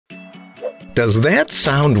Does that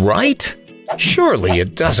sound right? Surely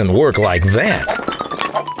it doesn't work like that.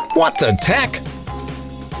 What the heck?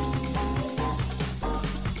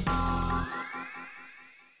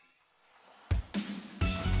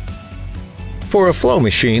 For a flow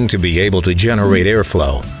machine to be able to generate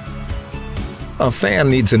airflow, a fan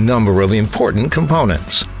needs a number of important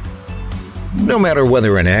components. No matter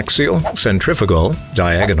whether an axial, centrifugal,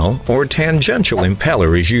 diagonal, or tangential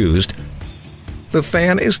impeller is used, the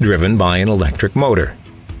fan is driven by an electric motor.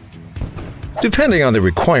 Depending on the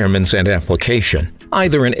requirements and application,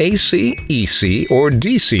 either an AC, EC, or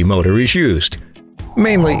DC motor is used,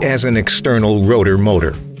 mainly as an external rotor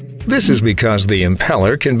motor. This is because the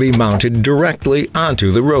impeller can be mounted directly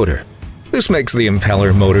onto the rotor. This makes the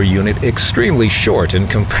impeller motor unit extremely short and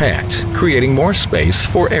compact, creating more space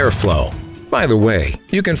for airflow. By the way,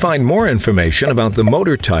 you can find more information about the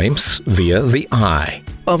motor types via the eye.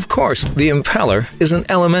 Of course, the impeller is an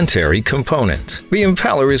elementary component. The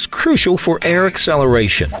impeller is crucial for air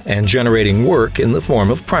acceleration and generating work in the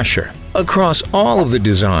form of pressure. Across all of the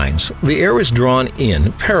designs, the air is drawn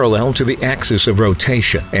in parallel to the axis of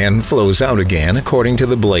rotation and flows out again according to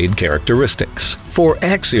the blade characteristics. For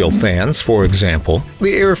axial fans, for example,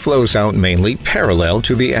 the air flows out mainly parallel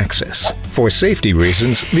to the axis. For safety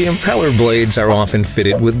reasons, the impeller blades are often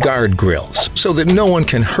fitted with guard grills so that no one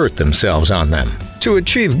can hurt themselves on them. To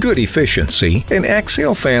achieve good efficiency, an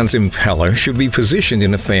axial fan's impeller should be positioned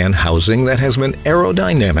in a fan housing that has been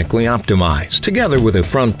aerodynamically optimized. Together with a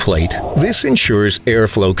front plate, this ensures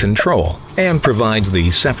airflow control and provides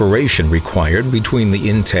the separation required between the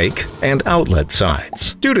intake and outlet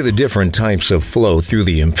sides. Due to the different types of flow through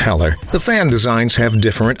the impeller, the fan designs have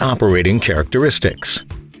different operating characteristics.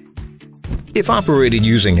 If operated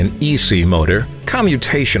using an EC motor,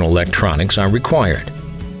 commutation electronics are required.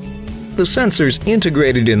 The sensors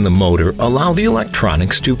integrated in the motor allow the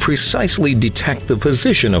electronics to precisely detect the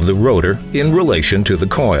position of the rotor in relation to the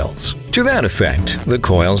coils. To that effect, the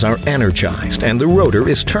coils are energized and the rotor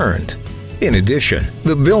is turned. In addition,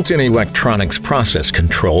 the built-in electronics process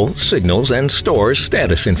control signals and stores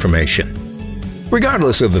status information.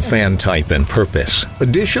 Regardless of the fan type and purpose,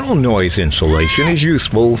 additional noise insulation is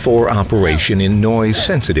useful for operation in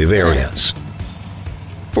noise-sensitive areas.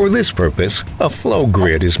 For this purpose, a flow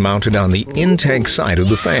grid is mounted on the intake side of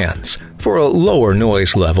the fans for a lower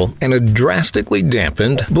noise level and a drastically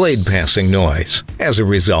dampened blade passing noise. As a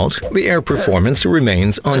result, the air performance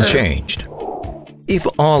remains unchanged. If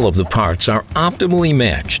all of the parts are optimally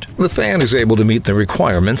matched, the fan is able to meet the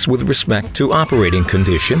requirements with respect to operating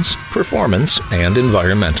conditions, performance, and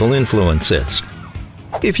environmental influences.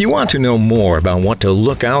 If you want to know more about what to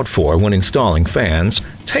look out for when installing fans,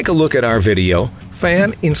 take a look at our video,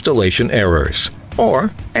 Fan Installation Errors,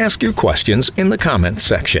 or ask your questions in the comments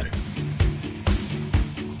section.